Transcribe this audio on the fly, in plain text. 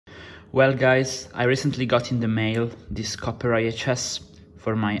Well guys, I recently got in the mail this Copper IHS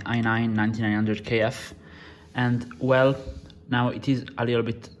for my i9 9900KF, and well, now it is a little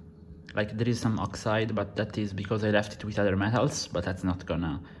bit like there is some oxide, but that is because I left it with other metals, but that's not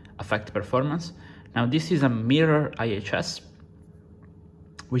gonna affect performance. Now this is a Mirror IHS,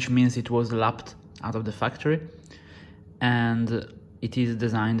 which means it was lapped out of the factory, and it is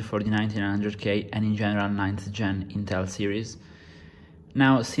designed for the 9900K and in general 9th gen Intel series.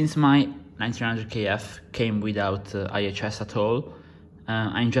 Now, since my 9900KF came without IHS at all,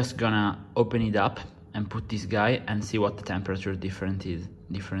 I'm just gonna open it up and put this guy and see what the temperature difference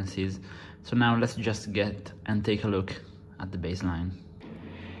is. So now let's just get and take a look at the baseline.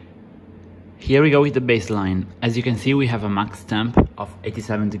 Here we go with the baseline. As you can see, we have a max temp of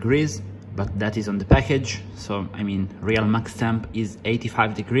 87 degrees, but that is on the package. So, I mean, real max temp is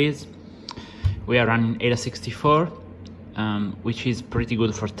 85 degrees. We are running AIDA 64. Which is pretty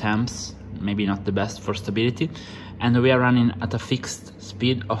good for temps, maybe not the best for stability, and we are running at a fixed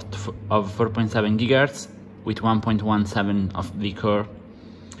speed of 4.7 GHz with 1.17 of vCore.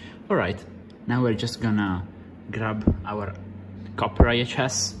 Alright, now we're just gonna grab our Copper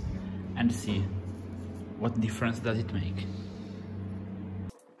IHS and see what difference does it make.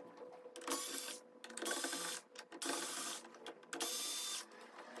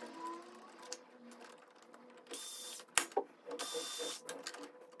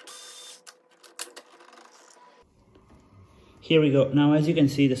 Here we go. Now, as you can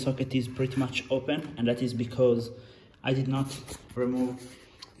see, the socket is pretty much open, and that is because I did not remove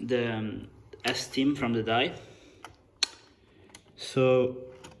the sTIM from the die. So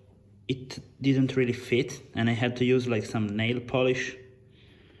it didn't really fit, and I had to use like some nail polish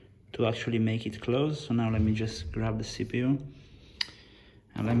to actually make it close. So now let me just grab the CPU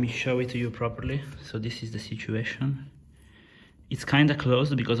and let me show it to you properly. So this is the situation. It's kind of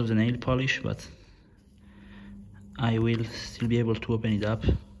closed because of the nail polish, but I will still be able to open it up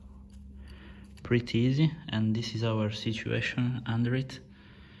pretty easy, and this is our situation under it.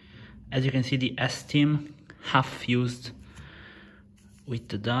 As you can see, the sTIM half fused with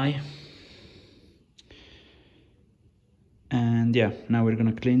the die, and yeah, now we're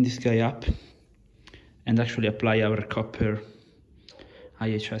gonna clean this guy up and actually apply our Copper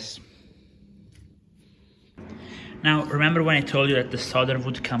IHS. Now, remember when I told you that the solder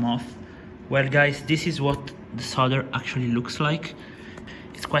would come off? Well guys, this is what the solder actually looks like.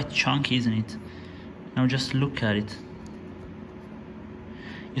 It's quite chunky, isn't it? Now just look at it.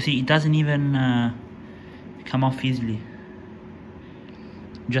 You see, it doesn't even come off easily.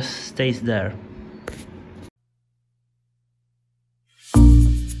 Just stays there.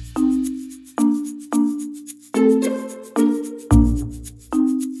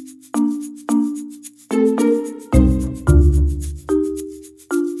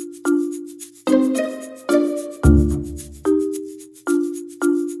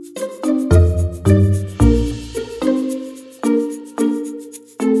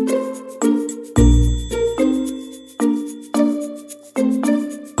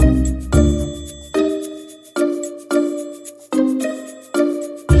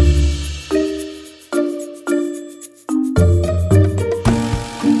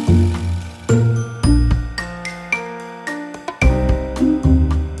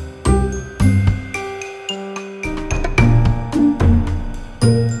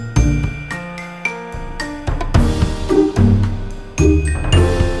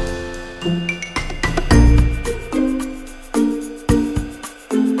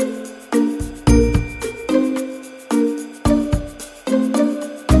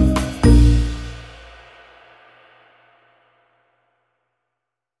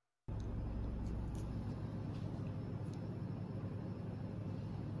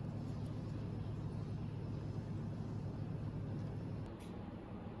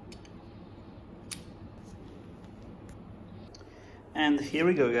 And here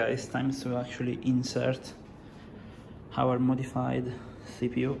we go guys, time to actually insert our modified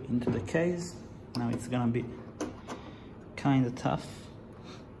CPU into the case. Now it's gonna be kind of tough,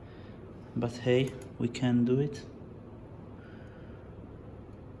 but hey, we can do it.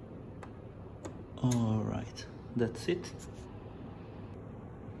 Alright, that's it.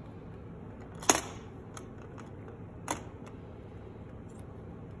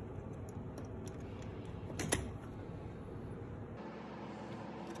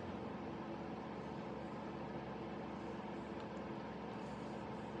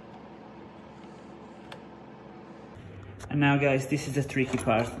 And now guys, this is the tricky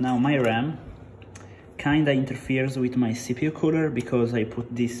part. Now my RAM kinda interferes with my CPU cooler because I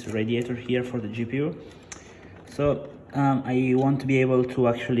put this radiator here for the GPU. So I want to be able to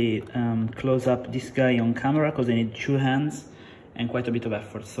actually close up this guy on camera because I need 2 hands and quite a bit of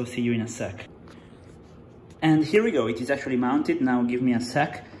effort, so see you in a sec. And here we go, it is actually mounted. Now give me a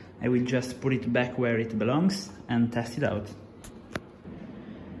sec, I will just put it back where it belongs and test it out.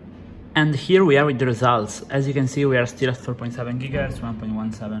 And here we are with the results. As you can see, we are still at 4.7 GHz,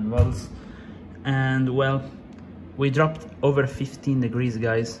 1.17 volts, and well, we dropped over 15 degrees,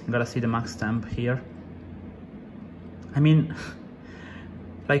 guys. You gotta see the max temp here. I mean,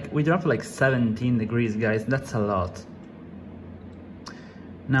 like, we dropped like 17 degrees, guys. That's a lot.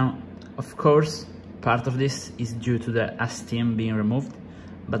 Now, of course, part of this is due to the sTIM being removed,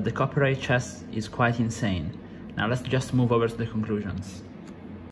 but the Copper IHS is quite insane. Now let's just move over to the conclusions.